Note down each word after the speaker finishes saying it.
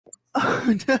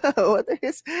Oh no, what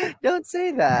is, don't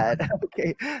say that.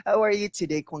 Okay. How are you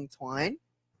today, Quang Tuan?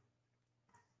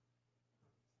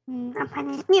 I'm fine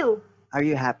with you. Are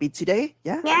you happy today?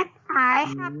 Yeah? Yes, I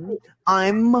Mm, happy.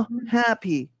 I'm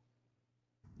happy.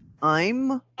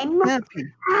 I'm I'm happy.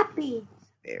 happy.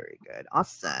 Very good.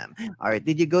 Awesome. All right.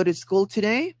 Did you go to school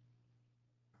today?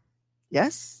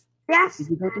 Yes? Yes, Did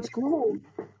you go to I'm school? cool.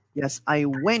 Yes, I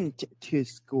went to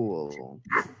school.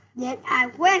 Yes, I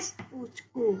went to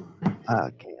school.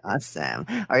 Okay, awesome.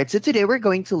 All right, so today we're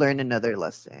going to learn another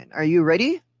lesson. Are you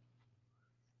ready?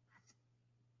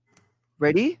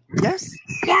 Ready? Yes?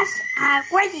 Yes, I'm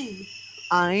ready.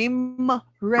 I'm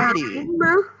ready. I'm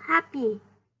happy.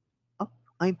 Oh,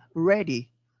 I'm ready.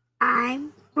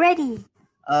 I'm ready.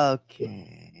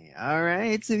 Okay. All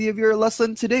right. So you have your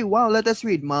lesson today. Wow, let us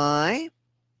read. I'm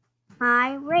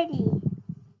ready.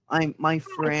 I'm my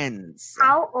friends.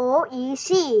 How old is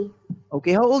she?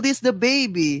 Okay, how old is the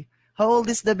baby? How old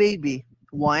is the baby?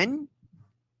 One?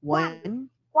 One,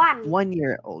 One? one, 1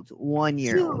 year old. 1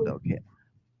 year old. two, Okay.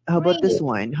 How about this three,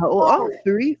 one? How old? Oh, four,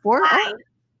 3, 4? Oh, five,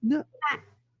 no.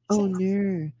 Oh, six,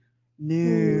 no. No.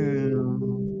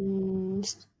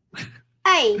 mm,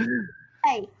 eight,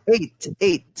 eight. 8.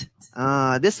 8.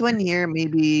 This one here,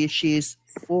 maybe she's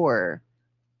 4.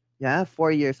 Yeah,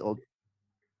 4 years old.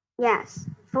 Yes,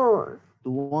 four.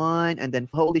 1, and then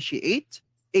how old is she? 8?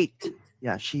 8.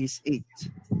 Yeah, she's 8.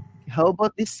 How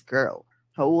about this girl?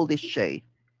 How old is she?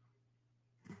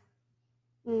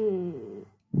 Mm.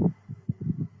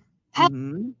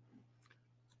 Mm-hmm.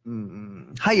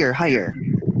 Mm-hmm. Higher, higher.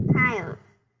 Higher.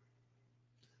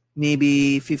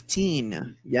 Maybe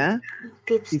 15. Yeah?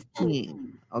 15.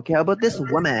 15. Okay, how about this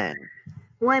woman?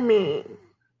 Women.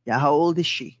 Yeah, how old is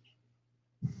she?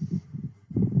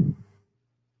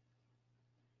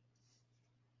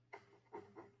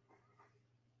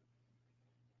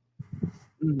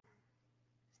 Mhm.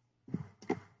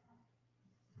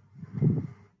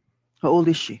 How old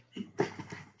is she?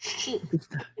 She.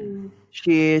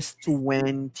 She is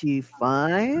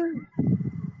 25.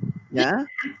 Yeah?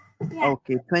 Yeah.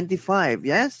 Okay, 25.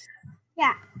 Yes?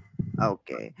 Yeah.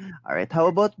 Okay. All right. How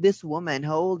about this woman?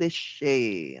 How old is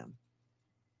she?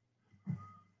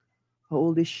 How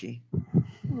old is she?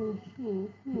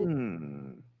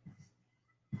 Hmm.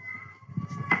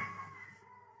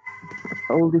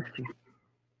 How old is she?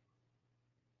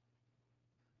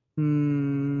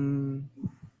 Hmm.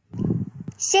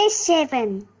 Say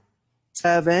seven.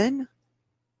 7?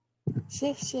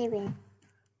 Say seven.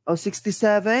 Oh,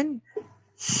 67?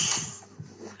 This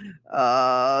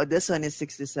one is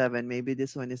 67. Maybe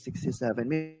this one is 67.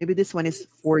 Maybe this one is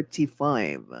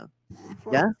 45.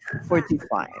 Yeah?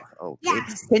 45. Okay.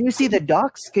 Yes. Can you see the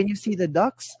ducks? Can you see the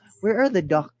ducks? Where are the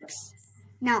ducks?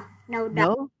 No. No.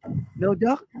 No. No? No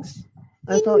ducks?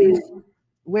 I thought you.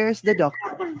 Where's the duck?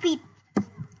 Feet.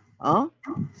 Huh?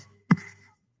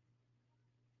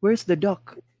 Where's the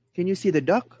duck? Can you see the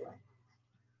duck?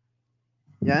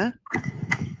 Yeah?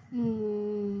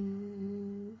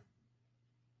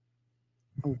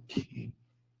 Okay.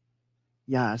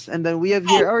 Yes. And then we have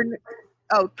here our.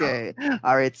 Okay.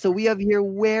 All right. So we have here,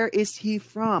 where is he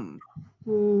from?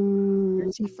 Where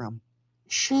is he from?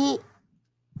 She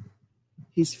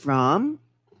He's from?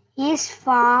 is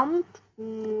from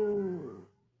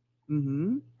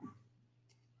Mm-hmm.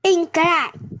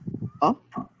 England. Oh,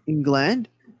 England?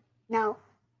 No.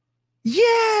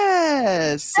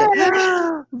 Yes!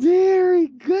 Very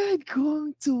good,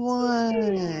 Quang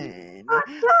Tuan.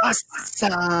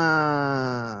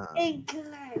 Awesome.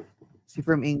 England. Is he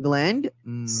from England?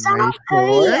 Are you South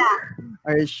sure? Korea.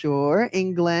 Are you sure?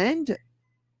 England?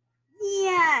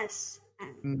 Yes.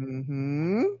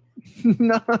 Mm-hmm.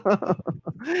 No,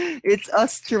 it's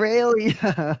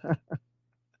Australia.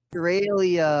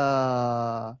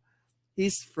 Australia.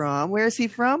 He's from, where is he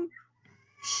from?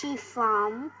 She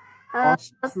from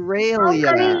South Australia.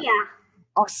 Korea.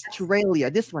 Australia.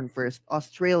 This one first.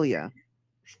 Australia.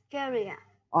 Australia.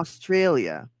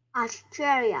 Australia.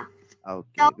 Australia.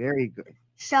 Okay, very good.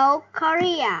 South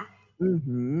Korea.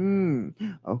 Mm-hmm.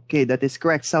 Okay, that is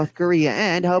correct. South Korea.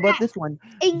 And how about this one?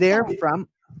 England. They're from.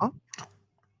 Oh.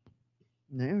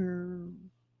 No.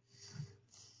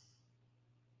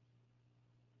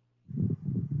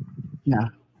 Yeah.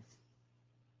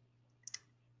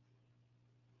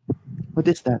 What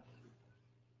is that?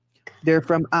 They're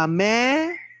from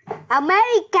America.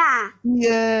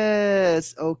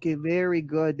 Yes. Okay, very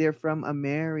good. They're from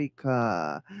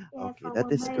America. Okay,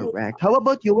 that is correct. How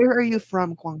about you? Where are you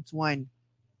from, Quang Tuan?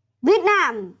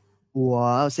 Vietnam.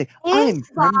 Wow. Say, He's I'm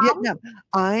from Vietnam.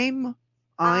 I'm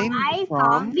I'm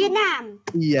from Vietnam.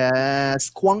 Yes,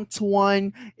 Quang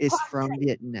Tuan is from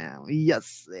Vietnam.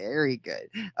 Yes, very good.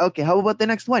 Okay, how about the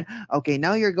next one? Okay,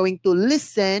 now you're going to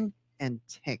listen and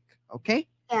tick. Okay?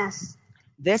 Yes.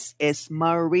 This is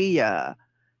Maria.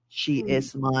 She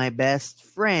is my best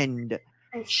friend.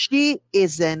 She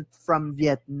isn't from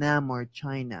Vietnam or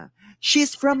China.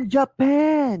 She's from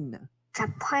Japan.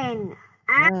 Japan.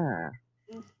 Yeah.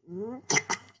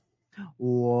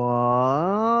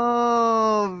 Wow,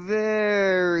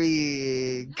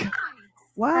 very good.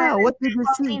 Wow, what did you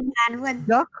see?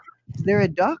 Duck? Is there a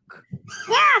duck?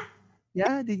 Yeah.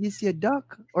 Yeah, did you see a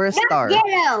duck or a star?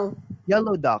 Yellow.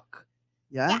 Yellow duck.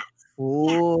 Yeah?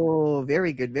 Oh,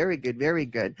 very good, very good, very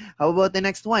good. How about the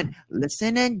next one?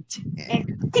 Listen and tick.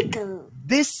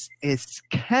 This is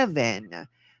Kevin.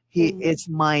 He is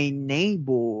my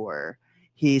neighbor.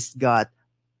 He's got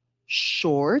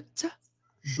short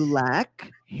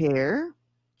black hair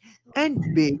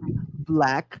and big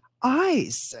black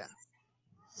eyes.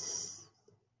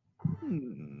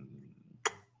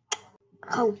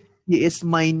 Oh. He is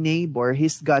my neighbor.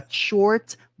 He's got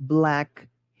short black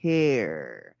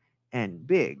hair and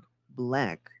big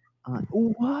black eyes.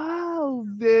 Wow,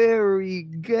 very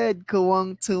good,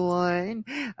 Quang Tuan.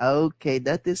 Okay,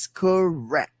 that is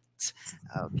correct.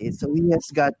 Okay, so he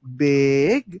has got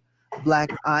big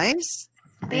black eyes.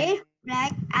 Big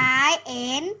black eye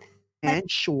and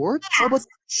short. How about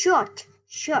short.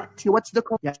 what's the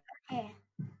color? Hair.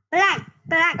 Black.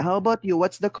 How about you?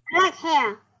 What's the color? Black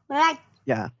hair. Black.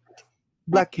 Yeah.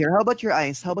 Black hair. How about your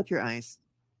eyes? How about your eyes?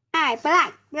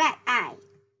 Black eye.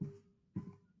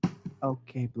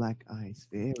 Okay, black eyes.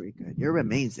 Very good. You're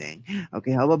amazing.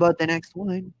 Okay, how about the next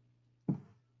one?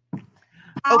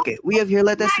 Okay, we have here.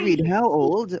 Let us read. How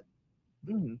old?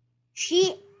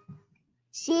 She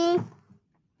 8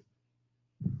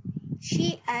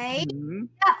 years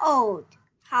old.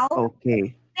 How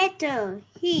Okay. better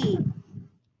he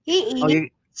is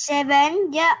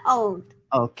 7 years old.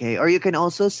 Okay, or you can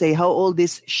also say how old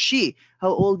is she? How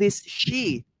old is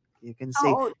she? You can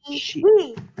say she.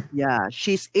 Yeah,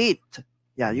 she's 8.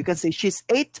 Yeah, you can say she's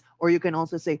 8, or you can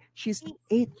also say she's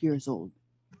 8 years old.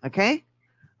 Okay?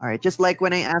 All right, just like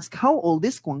when I ask how old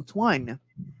is Quang Tuan?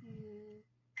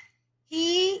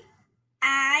 He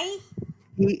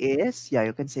is, yeah,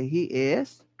 you can say he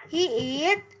is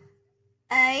 8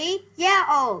 years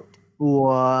old.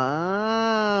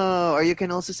 Wow. Or you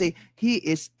can also say he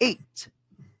is 8.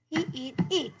 He is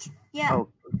 8. Yeah. Oh.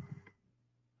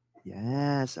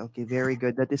 Yes. Okay, very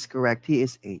good. That is correct. He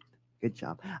is 8. Good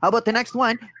job. How about the next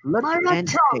one? Look and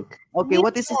take. Okay,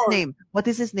 what is his name? What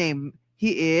is his name?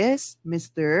 He is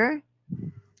Mr.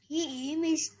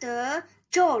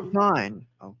 John. John.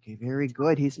 Okay, very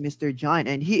good. He's Mr. John.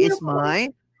 And he is my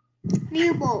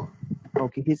neighbor.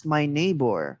 Okay, he's my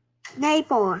neighbor.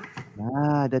 Neighbor.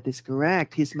 Ah, that is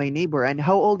correct. He's my neighbor. And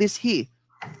how old is he?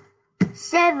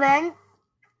 7.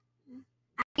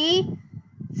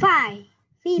 5.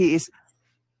 He is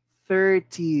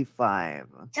 35.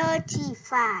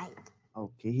 35.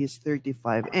 Okay, he's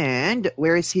 35. And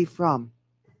where is he from?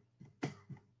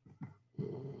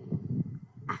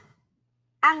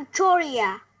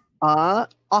 Australia.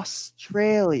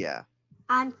 Australia.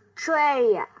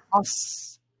 Australia.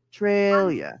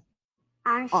 Australia.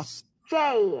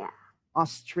 Australia.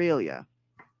 Australia.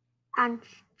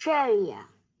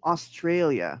 Australia.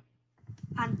 Australia.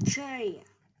 Australia.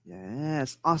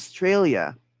 Yes,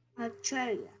 Australia.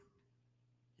 Australia.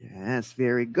 Yes,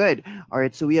 very good. All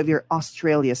right, so we have here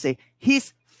Australia. Say,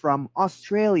 he's from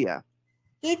Australia.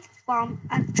 He's from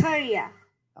Australia.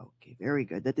 Okay, very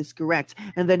good. That is correct.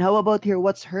 And then how about here?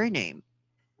 What's her name?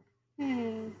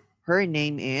 Her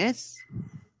name is?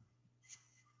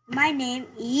 My name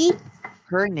is?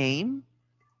 Her name?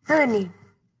 Her name.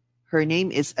 Her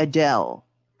name is Adele.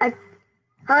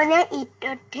 Her name is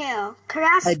Adele.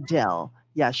 Adele.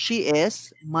 Yeah, she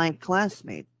is my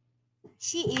classmate.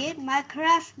 She is my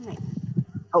classmate.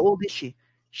 How old is she?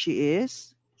 She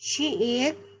is? She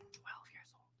is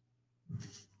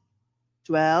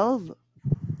 12 years old.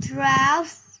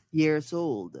 12 years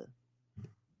old.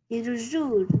 Years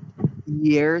old.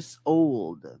 Years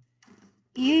old.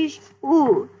 Years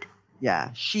old.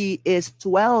 Yeah, she is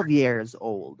 12 years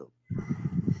old.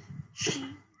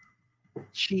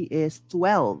 She is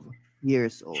 12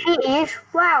 years old. She is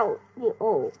 12 years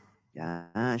old.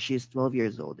 Yeah, she's 12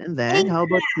 years old. And then, how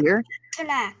about here?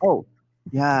 Oh,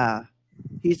 yeah.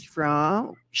 She's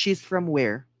from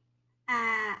where?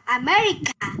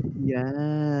 America.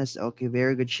 Yes. Okay,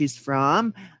 very good. She's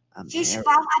from America. She's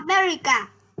from America.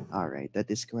 All right, that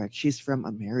is correct. She's from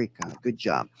America. Good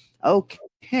job.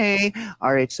 Okay.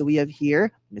 All right, so we have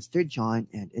here Mr. John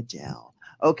and Adele.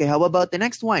 Okay, how about the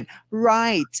next one?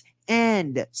 Write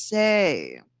and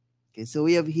say. Okay, so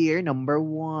we have here number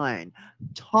 1.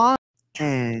 Tom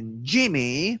and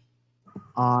Jimmy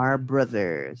are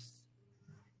brothers.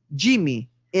 Jimmy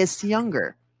is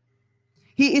younger.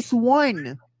 He is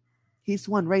 1. He's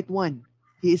 1, right? 1.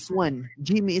 He is 1.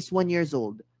 Jimmy is 1 years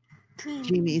old.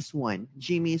 Jimmy is 1.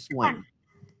 Jimmy is 1.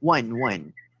 1,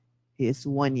 1. He is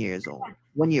 1 years old.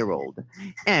 1 year old.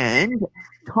 And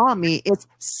Tommy is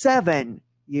 7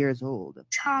 years old.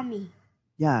 Tommy.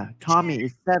 Yeah, Tommy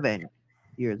is 7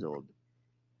 years old.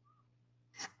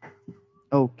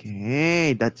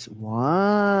 Okay, that's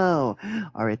wow.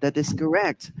 All right, that is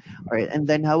correct. All right, and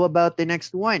then how about the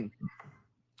next one?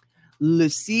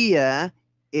 Lucia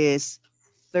is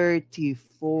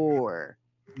 34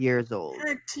 years old.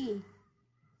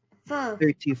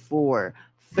 34.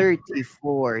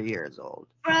 34 years old.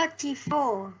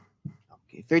 34.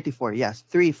 Okay, 34. Yes,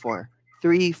 34.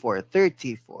 34.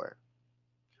 34.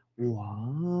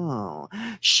 Wow.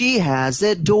 She has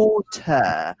a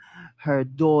daughter. Her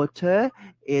daughter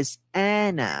is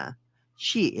Anna.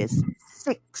 She is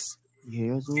 6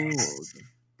 years old.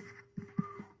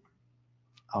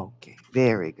 Okay,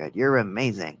 very good. You're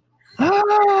amazing.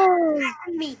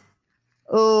 Me.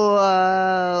 Oh,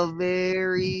 wow,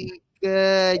 very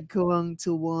good, Quang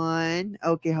Tuan.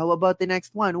 Okay, how about the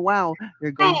next one? Wow,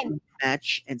 you're going to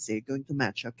match and say you're going to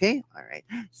match, okay? All right.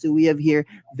 So we have here,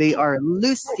 they are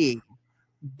Lucy,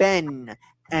 Ben,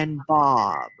 and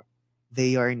Bob.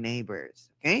 They are neighbors,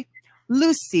 okay?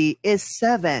 Lucy is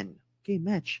 7. Okay,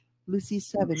 match. Lucy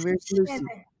 7. Where's Lucy?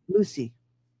 Lucy.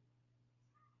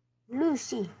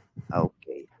 Lucy.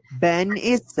 Okay. Ben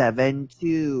is 7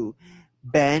 too.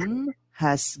 Ben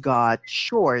has got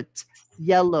short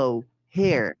yellow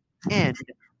hair and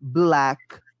black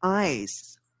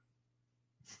eyes.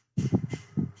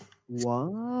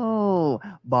 Wow.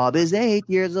 Bob is 8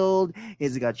 years old.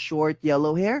 He's got short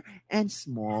yellow hair and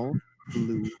small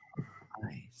blue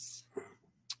eyes.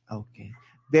 Okay.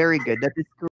 Very good. That is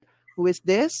correct. Who is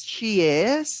this? She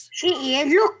is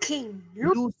looking.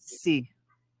 Lucy.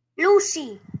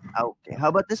 Lucy. Okay. How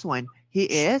about this one? He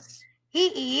is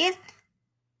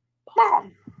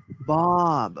Bob.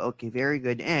 Bob. Okay, very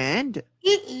good. And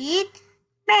he is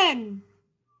Ben.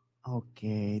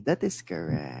 Okay, that is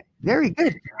correct. Very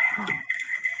good.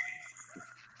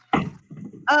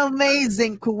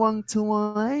 Amazing, Quang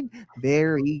Tuan.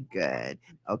 Very good.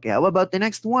 Okay, how about the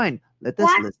next one? Let us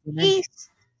listen.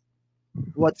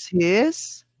 What's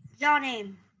his? Your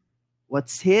name.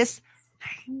 What's his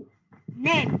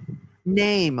name?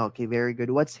 Name. Okay, very good.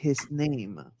 What's his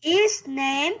name? His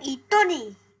name is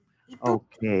Tony.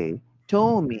 Okay,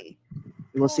 Tommy.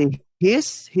 You will say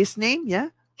his name, yeah?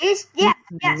 His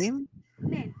name.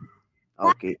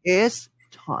 Okay, is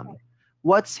Tommy.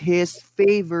 What's his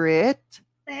favorite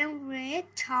toy?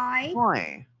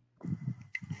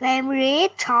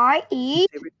 Favorite toy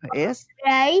is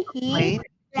plane.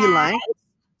 He likes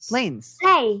planes.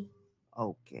 Play.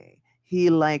 Okay. He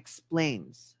likes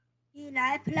planes. He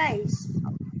likes planes.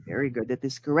 Okay, very good. That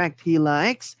is correct. He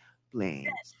likes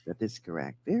planes. That is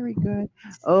correct. Very good.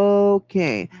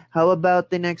 Okay. How about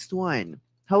the next one?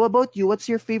 How about you? What's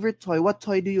your favorite toy? What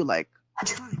toy do you like? What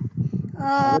toy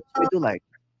do you like?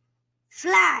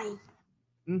 Fly.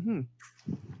 Mm-hmm.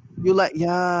 You like,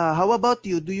 yeah. How about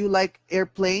you? Do you like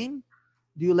airplane?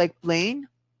 Do you like plane?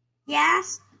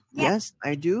 Yes. Yes,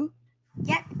 I do.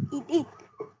 Yes, it is.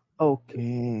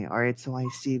 Okay. All right. So I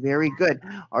see. Very good.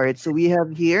 All right. So we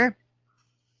have here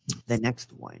the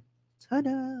next one.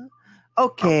 Ta-da.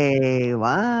 Okay.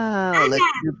 Wow.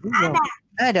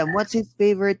 Adam, what's his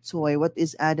favorite toy? What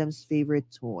is Adam's favorite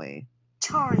toy?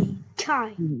 Toy.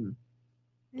 Mm-hmm.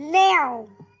 Leo.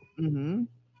 Mm-hmm.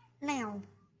 Leo.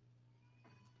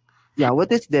 Yeah,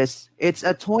 what is this? It's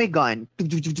a toy gun. Toy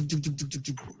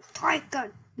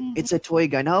gun. It's a toy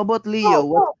gun. How about Leo?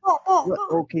 What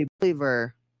okay,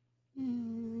 flavor?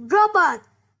 Robot.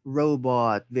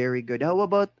 Robot. Very good. How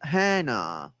about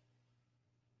Hannah?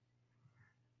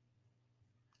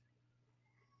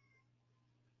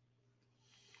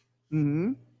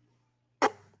 Mm-hmm.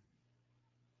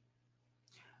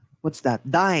 What's that?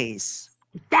 Dice.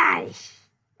 Dice.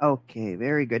 Okay,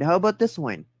 very good. How about this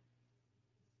one?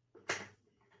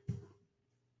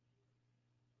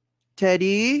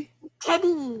 Teddy.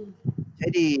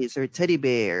 Teddies or teddy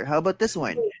bear. How about this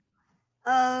one?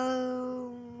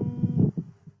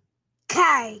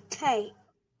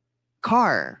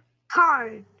 Car.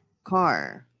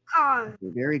 Okay,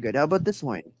 very good. How about this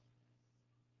one?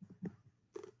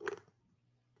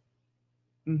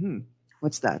 Mm-hmm.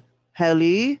 What's that?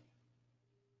 Helicopter.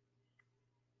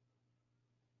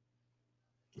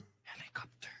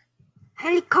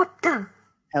 Helicopter.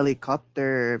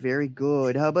 Helicopter. Very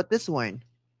good. How about this one?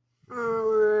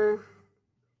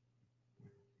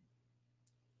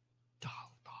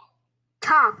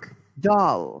 Talk.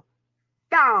 Doll.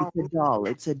 Doll. It's a doll.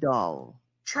 It's a doll.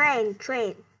 Train.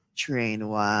 Train.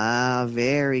 Wow.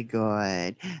 Very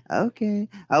good. Okay.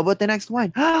 How about the next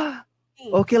one?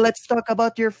 Okay, let's talk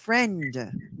about your friend.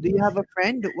 Do you have a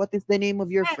friend? What is the name of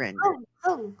your friend?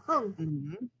 Hung.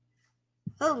 Mm-hmm.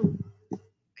 Hung.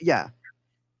 Yeah.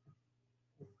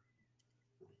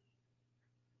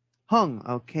 Hung.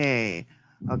 Okay.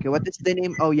 Okay, what is the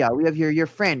name? Oh, yeah, we have here your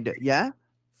friend. Yeah?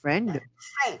 Friend?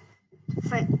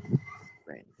 Friend.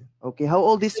 Friend. Okay, how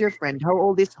old is your friend? How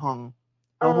old is Hung?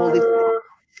 How old is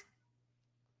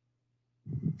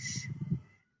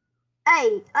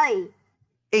Eight.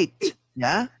 8?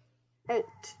 Yeah? 8.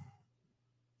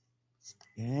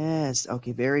 Yes.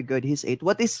 Okay, very good. He's 8.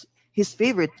 What is his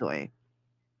favorite toy?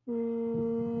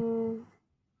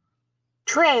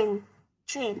 Train.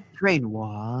 Train.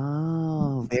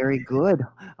 Wow. Very good.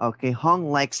 Okay,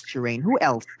 Hong likes train. Who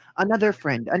else? Another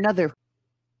friend.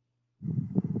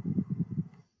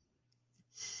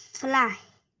 Fly.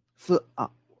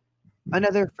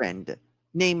 Another friend.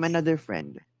 Name another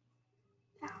friend.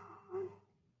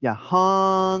 Yeah,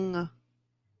 Hong.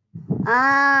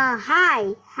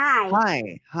 Hi.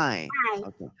 Hi.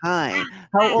 Okay, hi.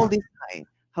 How old is Hi?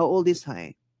 How old is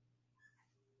Hi?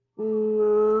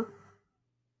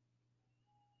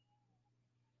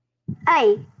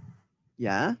 8.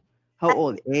 Yeah? How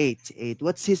old? 8. 8.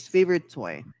 What's his favorite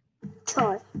toy?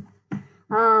 Toy.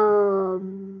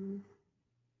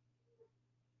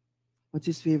 What's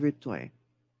his favorite toy?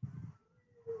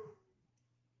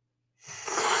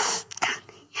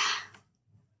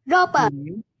 Robot.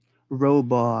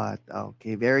 Robot.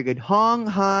 Okay, very good. Hong,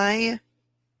 hi.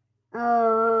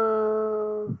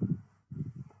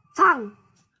 Fang.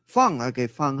 Fang. Okay,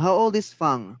 Fang. How old is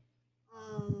Fang?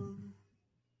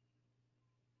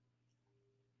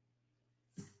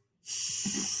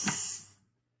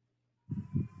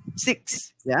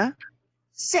 6. Yeah?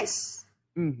 6.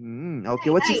 Okay,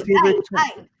 what's his favorite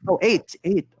toy? Oh, 8.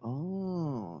 8.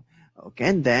 Oh. Okay,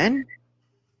 and then?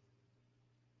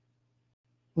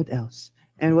 What else?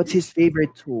 And what's his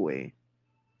favorite toy?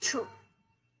 2.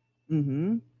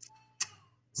 嗯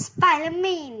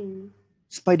Spider-Man.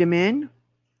 Spider-Man?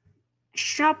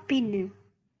 Sharpener.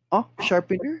 Oh,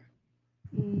 sharpener?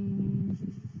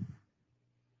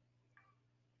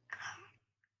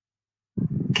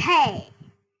 K.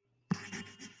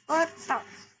 Auto.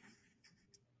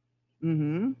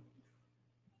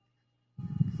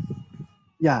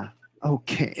 Yeah.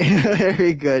 Okay.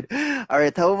 Very good. All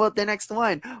right. How about the next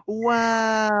one?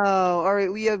 Wow. All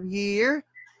right. We have here.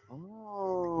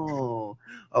 Oh.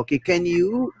 Okay.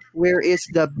 Where is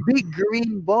the big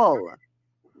green ball?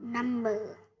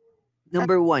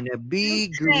 Number 1, a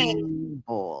big green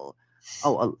ball.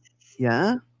 Oh,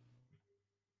 yeah.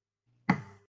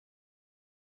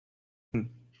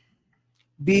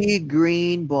 Big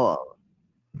green ball.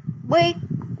 Big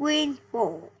green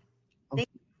ball. Oh,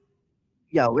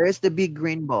 yeah. Where's the big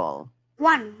green ball?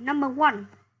 Number 1.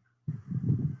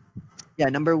 Yeah,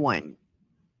 number 1.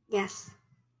 Yes.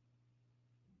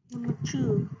 Number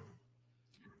 2.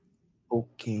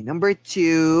 Okay, number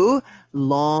 2,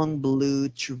 long blue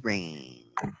train.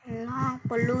 Long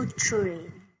blue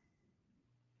train.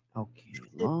 Okay,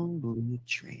 long blue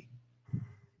train.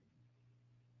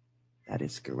 That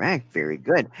is correct. Very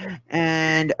good.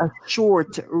 And a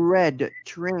short red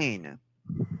train.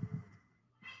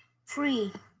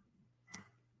 3.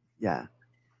 Yeah.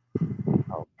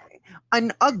 Okay.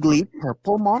 An ugly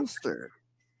purple monster.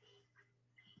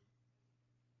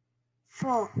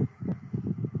 4.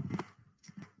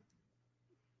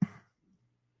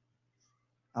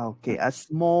 Okay, a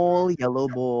small yellow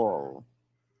ball.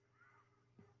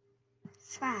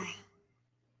 5.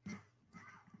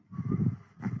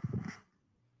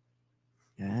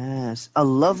 Yes, a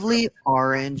lovely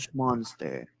orange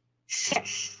monster.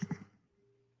 6.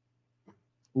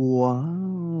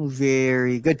 Wow,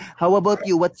 very good. How about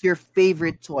you? What's your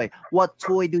favorite toy? What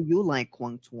toy do you like,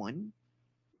 Quang Tuan?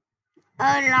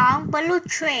 A long blue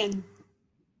train.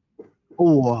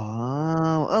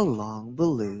 Wow, a long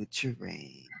blue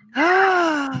train.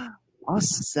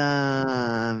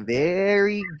 Awesome.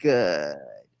 Very good.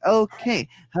 Okay,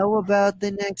 how about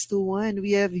the next one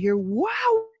we have here?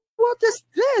 Wow, what is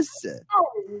this?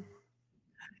 Oh.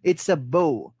 It's a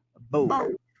bow.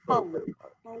 Bow.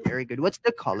 Very good. What's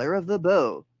the color of the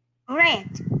bow?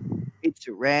 Red. It's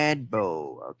a red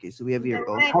bow. Okay, so we have your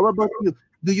bow. How about you?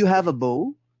 Do you have a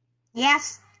bow?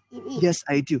 Yes, it is. Yes,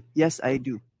 I do. Yes, I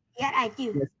do. Yes, I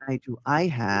do. Yes, I do. I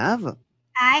have.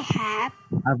 I have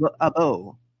A bow. a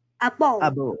bow. A bow. A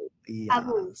bow.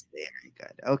 Yes, very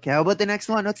good. Okay, how about the next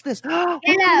one? What's this? What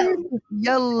color Yellow. is this?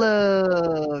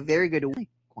 Yellow. Very good. Red.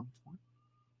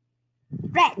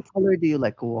 What color do you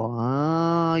like?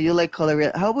 Wow, you like color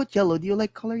red. How about yellow? Do you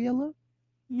like color yellow?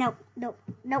 No. No,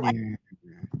 no,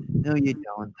 you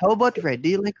don't. How about red? Do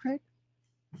you like red?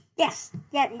 Yes.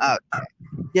 Yes. Okay.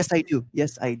 Yes, I do.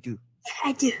 Yes, I do.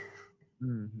 I do.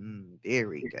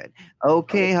 Very good.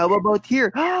 Okay, how about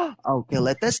here? Okay,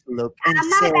 let us look and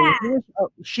say Amanda.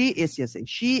 she is. Yes,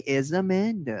 she is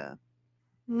Amanda.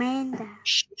 Amanda.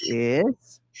 She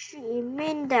is. She is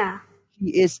Amanda. She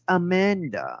is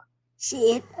Amanda. She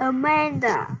is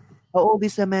Amanda. How old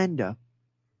is Amanda?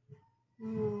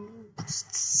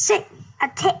 6.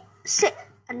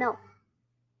 No.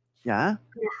 Yeah.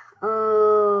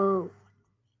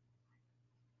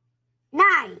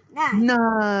 9.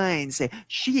 9. Say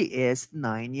she is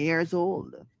 9 years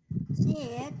old. She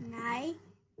is 9.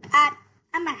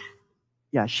 Amanda.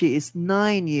 Yeah, she is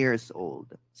 9 years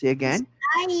old. Say again.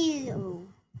 9 years old.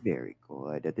 Very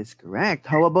good. That is correct.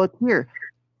 How about here?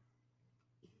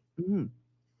 Who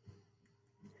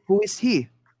is he?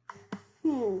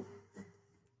 Who?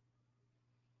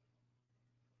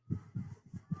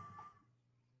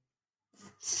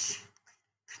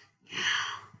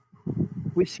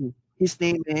 Who is he? His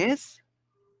name is?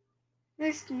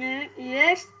 His name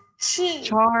is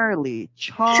Charlie.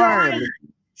 Charlie.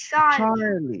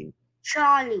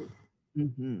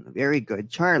 Very good,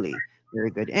 Charlie. Very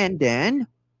good. And then,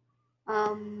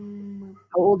 how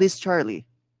old is Charlie?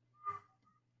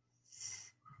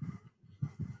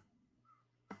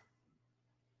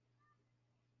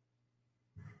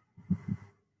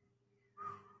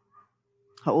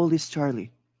 How old is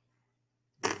Charlie?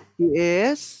 He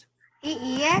is?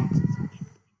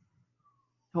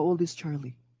 How old is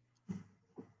Charlie?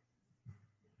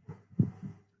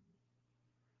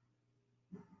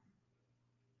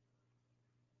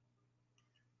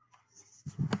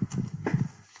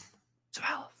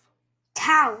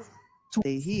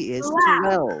 He is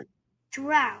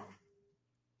 12.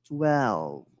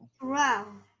 12.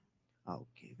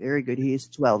 Okay, very good. He is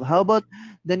 12. How about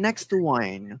the next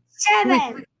one?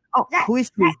 7. Who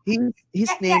is he? His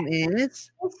name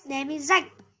is? His name is Jack.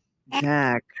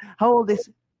 Jack. How old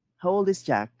is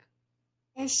Jack?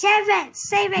 7.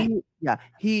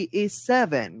 He is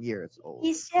 7 years old.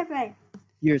 He's 7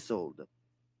 years old.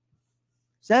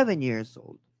 7 years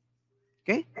old.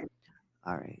 Okay?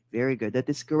 All right. Very good. That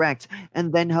is correct.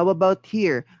 And then how about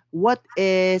here? What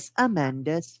is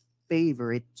Amanda's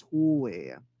favorite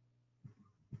toy?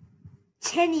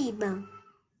 Teddy bear.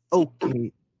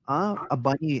 Okay. A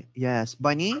bunny. Yes.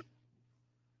 Bunny?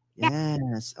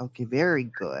 Yes. Okay. Very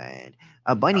good.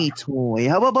 A bunny toy.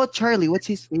 How about Charlie? What's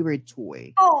his favorite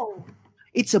toy? Oh.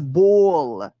 It's a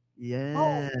ball.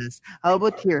 Yes. How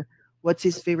about here? What's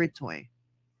his favorite toy?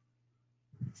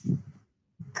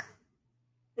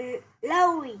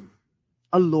 Lorry.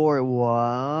 A lorry.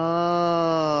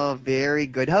 Wow. Very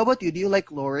good. How about you? Do you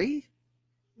like lorry?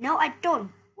 No, I don't.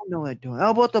 No, I don't.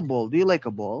 How about a ball? Do you like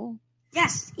a ball?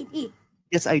 Yes, it is.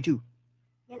 Yes, I do.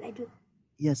 Yes, I do.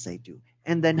 Yes, I do.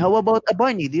 And then how about a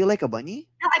bunny? Do you like a bunny?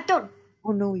 No, I don't.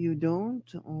 Oh, no, you don't?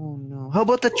 Oh, no. How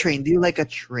about a train? Do you like a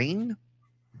train?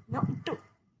 No, I don't.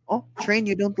 Oh, train?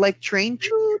 You don't like train?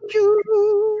 Choo, choo.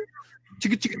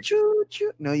 Choo, choo, choo,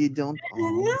 choo. No, you don't?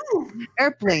 Oh. No.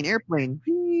 Airplane.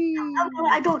 No,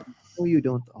 I don't. No, you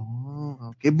don't. Oh,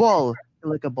 okay. Ball. You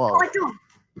like a ball? No, I don't.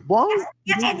 Ball?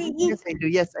 Yes, I do. Yes, I do.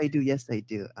 Yes, I do. Yes, I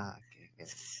do. Okay.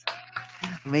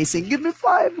 Amazing. Give me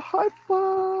 5. High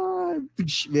five.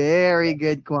 Very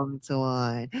good, Quang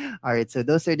Tuan. All right, so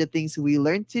those are the things we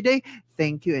learned today.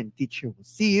 Thank you, and teacher will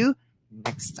see you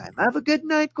next time. Have a good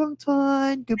night, Quang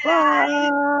Tuan.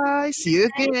 Goodbye. See you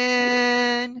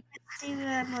again.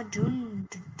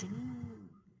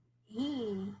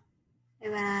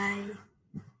 Bye-bye.